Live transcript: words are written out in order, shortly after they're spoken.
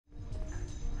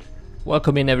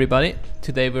Welcome in everybody.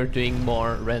 Today we're doing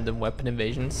more random weapon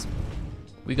invasions.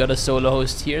 We got a solo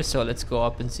host here, so let's go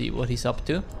up and see what he's up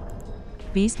to.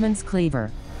 Beastman's Cleaver.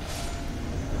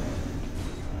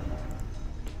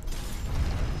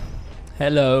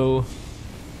 Hello.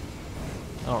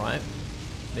 Alright,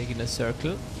 making a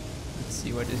circle. Let's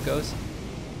see where this goes.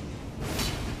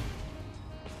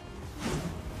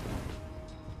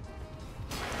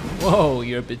 Whoa,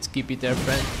 you're a bit skippy there,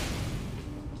 friend.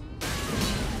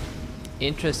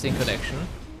 Interesting connection.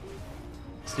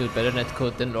 Still better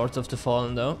netcode than Lords of the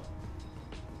Fallen though.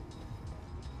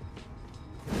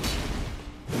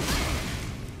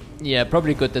 Yeah,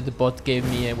 probably good that the bot gave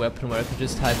me a weapon where I could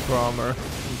just hide for armor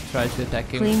and try to attack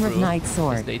him Clean through Knight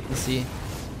Sword. his latency.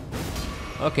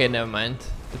 Okay, never mind.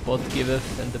 The bot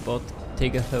giveth and the bot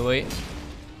taketh away.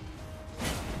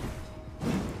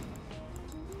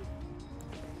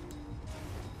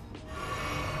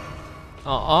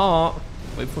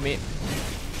 Wait for me.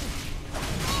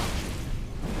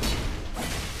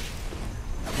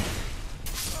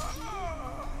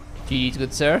 GG's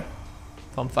good sir.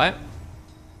 Fun fight.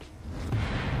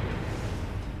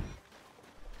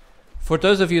 For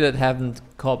those of you that haven't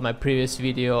caught my previous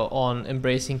video on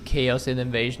embracing chaos in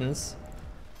invasions,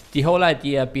 the whole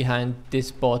idea behind this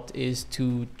bot is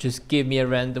to just give me a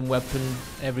random weapon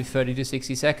every 30 to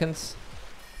 60 seconds,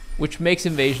 which makes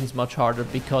invasions much harder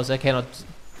because I cannot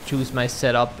choose my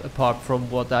setup apart from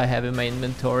what I have in my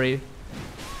inventory.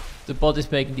 The bot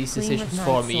is making these decisions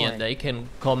for me and they can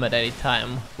come at any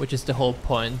time, which is the whole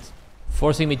point,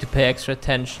 forcing me to pay extra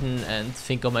attention and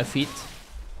think on my feet.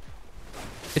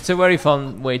 It's a very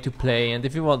fun way to play, and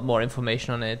if you want more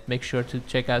information on it, make sure to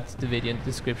check out the video in the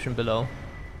description below.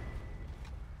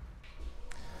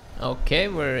 Okay,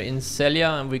 we're in Celia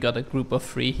and we got a group of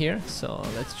 3 here, so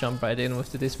let's jump right in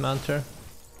with the dismounter.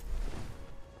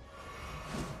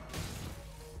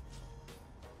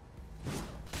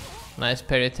 Nice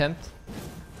parry attempt.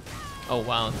 Oh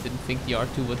wow, didn't think the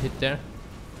R2 would hit there.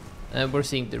 And we're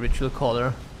seeing the Ritual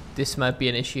Caller. This might be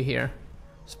an issue here,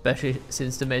 especially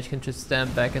since the mage can just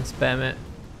stand back and spam it.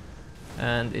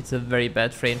 And it's a very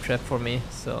bad frame trap for me,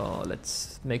 so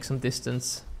let's make some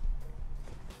distance.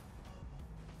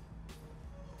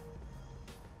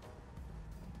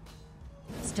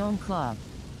 Stone Club.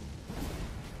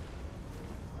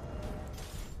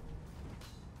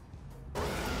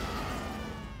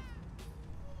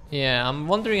 Yeah, I'm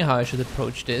wondering how I should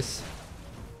approach this.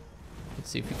 Let's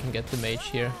see if we can get the mage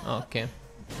here. Oh, okay.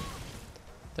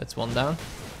 That's one down.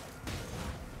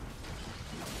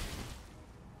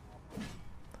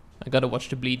 I gotta watch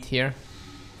the bleed here.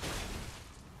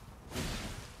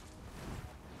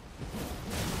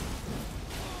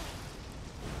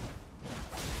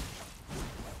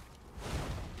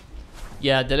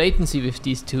 Yeah, the latency with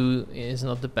these two is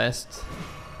not the best.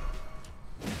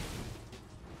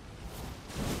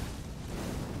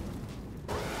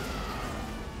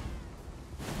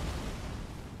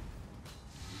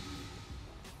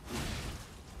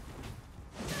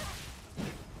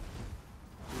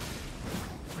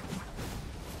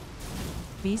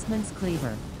 Beastman's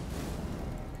Cleaver.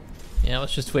 Yeah, I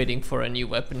was just waiting for a new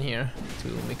weapon here to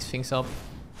mix things up.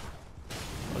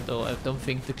 Although I don't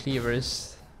think the cleaver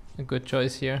is a good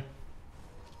choice here.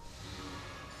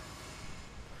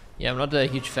 Yeah, I'm not a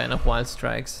huge fan of wild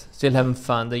strikes. Still haven't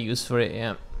found a use for it,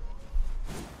 yeah.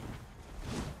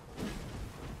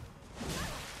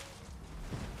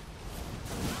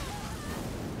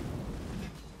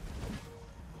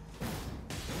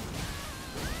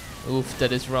 Oof,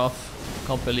 that is rough.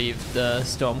 Can't believe the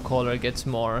Stormcaller gets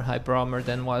more hyper armor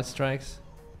than wild strikes.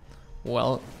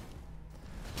 Well,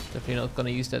 definitely not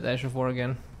gonna use that Azure 4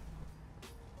 again.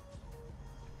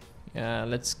 Yeah,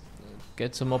 let's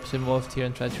get some mobs involved here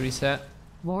and try to reset.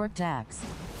 Vortex.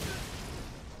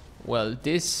 Well,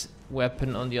 this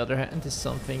weapon on the other hand is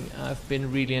something I've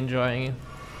been really enjoying.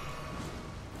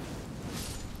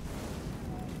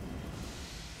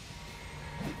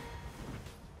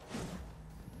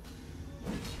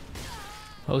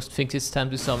 Host thinks it's time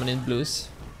to summon in blues.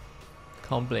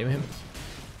 Can't blame him.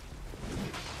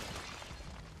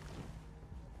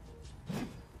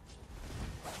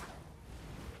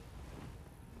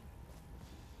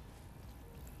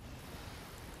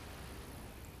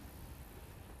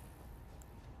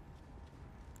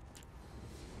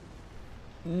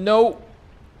 No!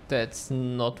 That's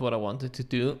not what I wanted to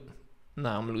do.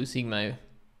 Now I'm losing my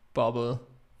bubble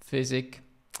physic.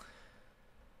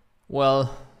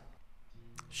 Well,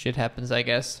 shit happens, I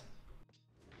guess.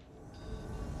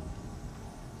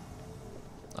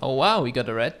 Oh wow, we got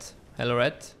a red. Hello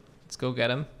red. Let's go get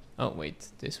him. Oh wait,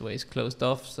 this way is closed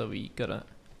off, so we gotta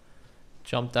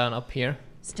jump down up here.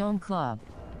 Stone club.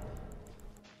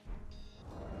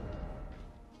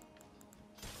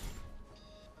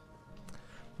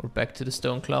 We're back to the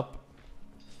stone club.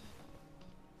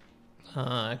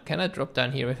 Can I drop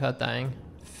down here without dying?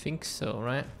 Think so,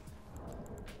 right?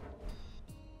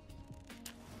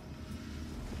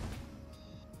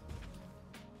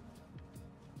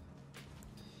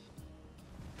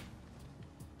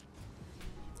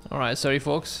 Alright, sorry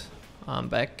folks. I'm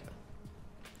back.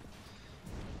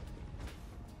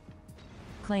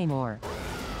 Claymore.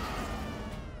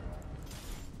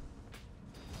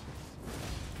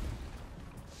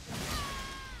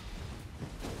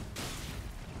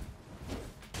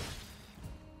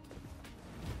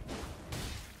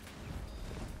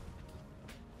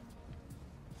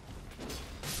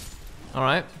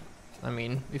 Alright. I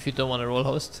mean, if you don't want to roll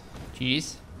host,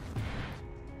 GG's.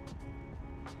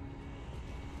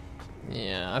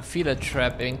 Yeah, I feel a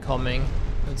trap incoming.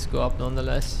 Let's go up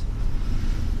nonetheless.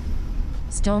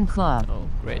 Stone club. Oh,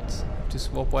 great. Have to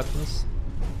swap weapons.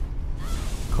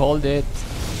 Called it.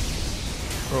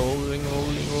 Rolling,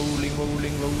 rolling, rolling,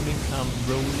 rolling, rolling. I'm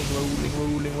rolling, rolling,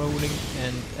 rolling, rolling.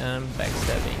 And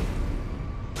backstabbing.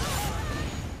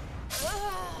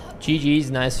 GG's,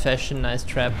 nice fashion, nice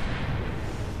trap.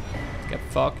 Get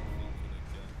fucked.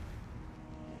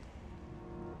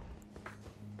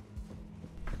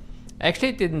 Actually,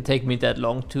 it didn't take me that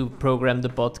long to program the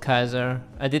bot Kaiser.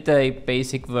 I did a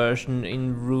basic version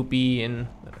in Ruby in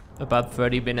about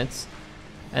 30 minutes.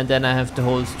 And then I have the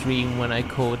whole stream when I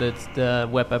coded the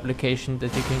web application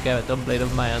that you can get on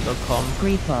bladeofmayan.com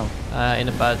in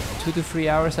about 2 to 3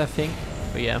 hours, I think.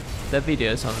 But yeah, that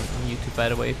video is on YouTube, by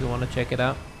the way, if you want to check it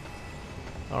out.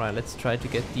 Alright, let's try to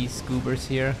get these scoobers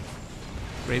here.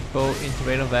 Great bow into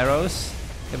Rain of Arrows.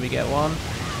 Can we get one?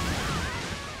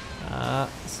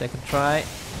 Second try.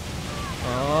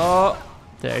 Oh,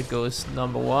 there goes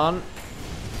number one.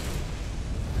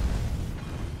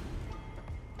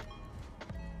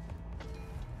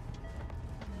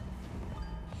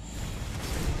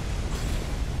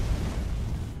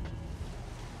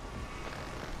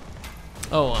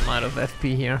 Oh, I'm out of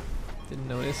FP here. Didn't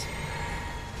notice.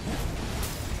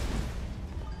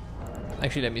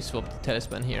 Actually, let me swap the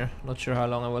talisman here. Not sure how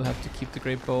long I will have to keep the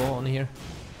great bow on here.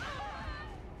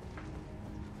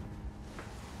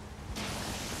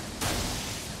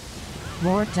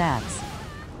 More attacks.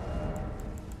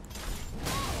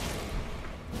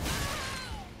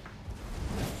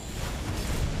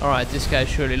 Alright, this guy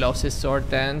surely loves his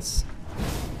sword dance.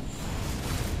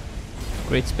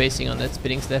 Great spacing on that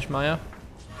spinning slash Maya.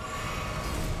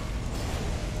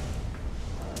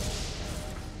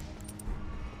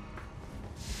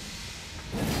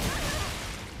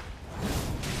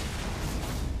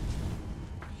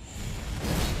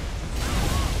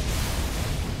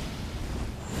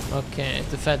 Okay,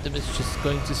 the Phantom is just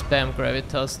going to spam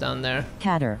Gravitas down there.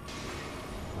 Catter.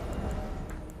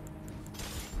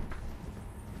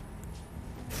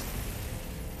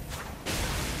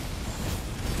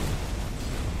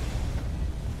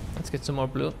 Let's get some more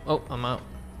blue. Oh, I'm out.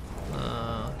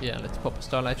 Yeah, let's pop a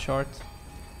Starlight Shard.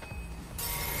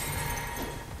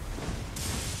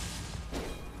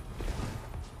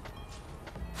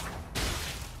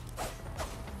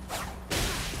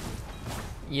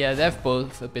 Yeah, they have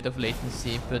both a bit of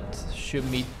latency, but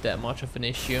shouldn't be that much of an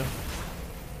issue.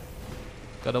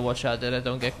 Gotta watch out that I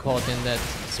don't get caught in that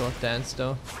sword dance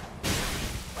though.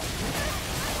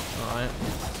 Alright,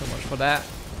 so much for that.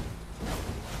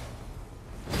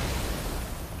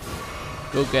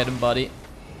 Go get him, buddy.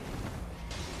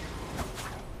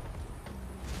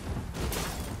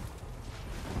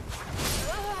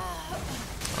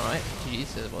 Alright,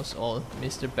 geez, that was all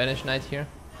Mr. Banish Knight here.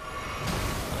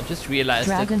 I just realized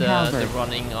Dragon that the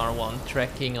running R1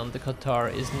 tracking on the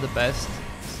Qatar isn't the best,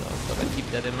 so I've got to keep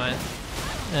that in mind.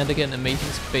 And again, amazing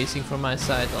spacing from my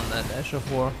side on that Ash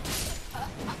of War.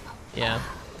 Yeah,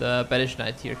 the Banish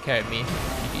Knight here carried me.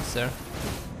 GG, sir.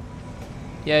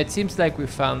 Yeah, it seems like we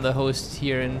found the host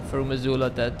here in Farum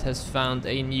Azula that has found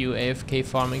a new AFK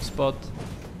farming spot.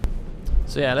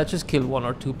 So yeah, let's just kill 1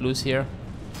 or 2 blues here.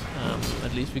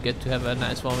 At least we get to have a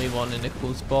nice 1v1 in a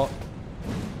cool spot.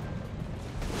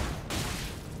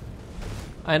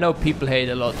 I know people hate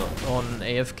a lot on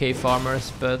AFK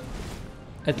farmers, but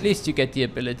at least you get the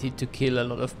ability to kill a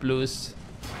lot of blues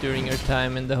during your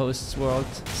time in the host's world,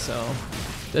 so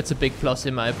that's a big plus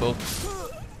in my book.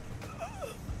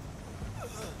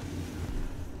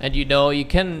 And you know, you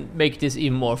can make this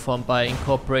even more fun by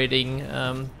incorporating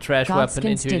trash weapon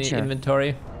into your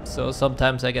inventory. So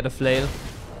sometimes I get a flail.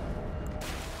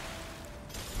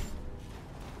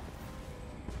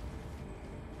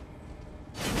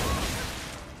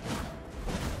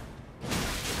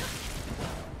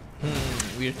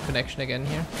 weird connection again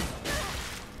here.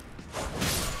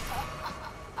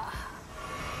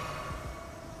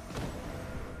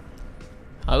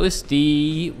 How is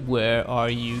the? Where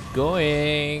are you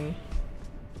going?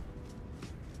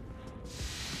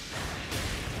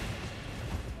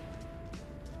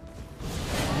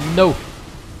 No!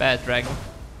 Bad dragon.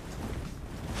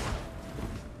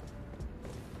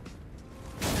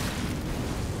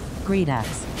 Great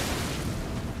axe.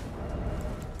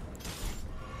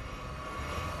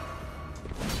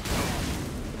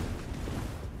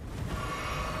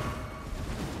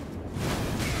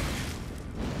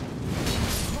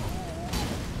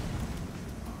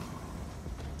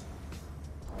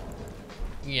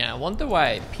 Yeah, I wonder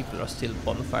why people are still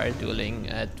bonfire dueling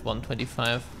at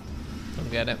 125.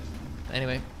 Don't get it.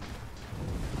 Anyway,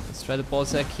 let's try the ball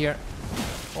sack here.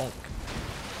 Bonk.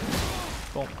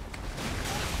 Bonk.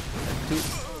 And 2.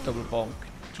 Double bonk.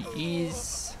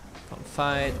 GG's. Fun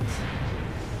fight.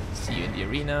 See you in the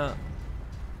arena.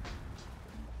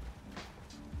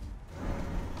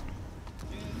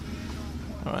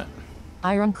 Alright.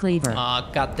 Iron Cleaver. Ah,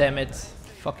 god damn it.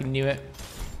 Fucking knew it.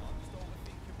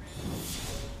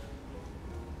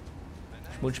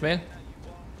 Schmutschmail.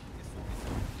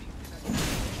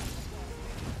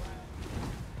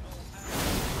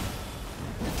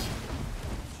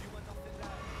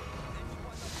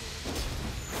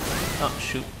 Oh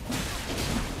shoot.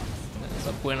 That's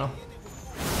not bueno.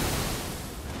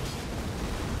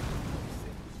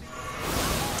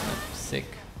 Sick.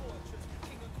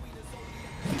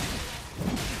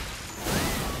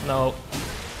 No.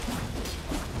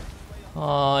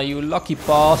 Oh, you lucky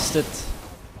bastard.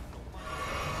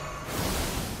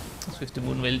 If the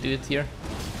moon will do it here.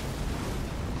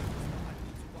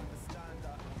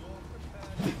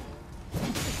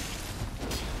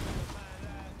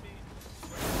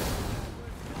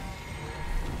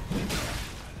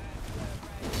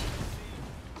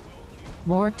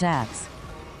 Warped axe.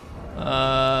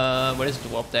 Where is the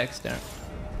warped axe there?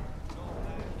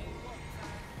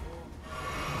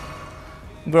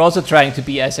 We're also trying to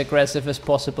be as aggressive as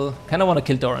possible. Kinda wanna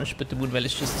kill Dorange, but the Moonveil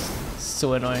is just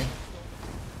so annoying.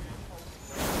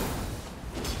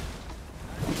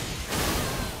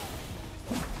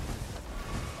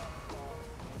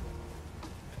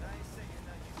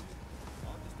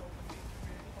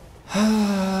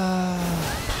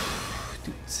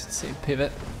 Dude, same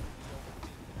pivot.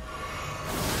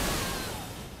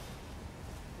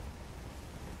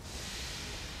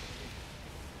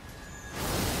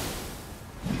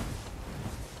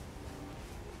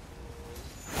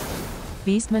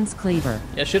 Beastman's Cleaver.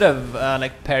 Yeah, I should have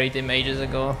like parried him ages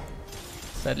ago.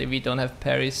 Sadly, we don't have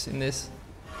parries in this.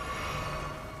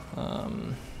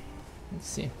 Let's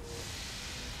see.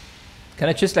 Can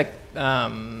I just like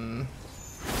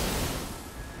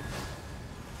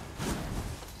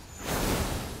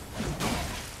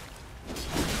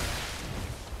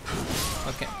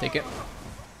okay, take it.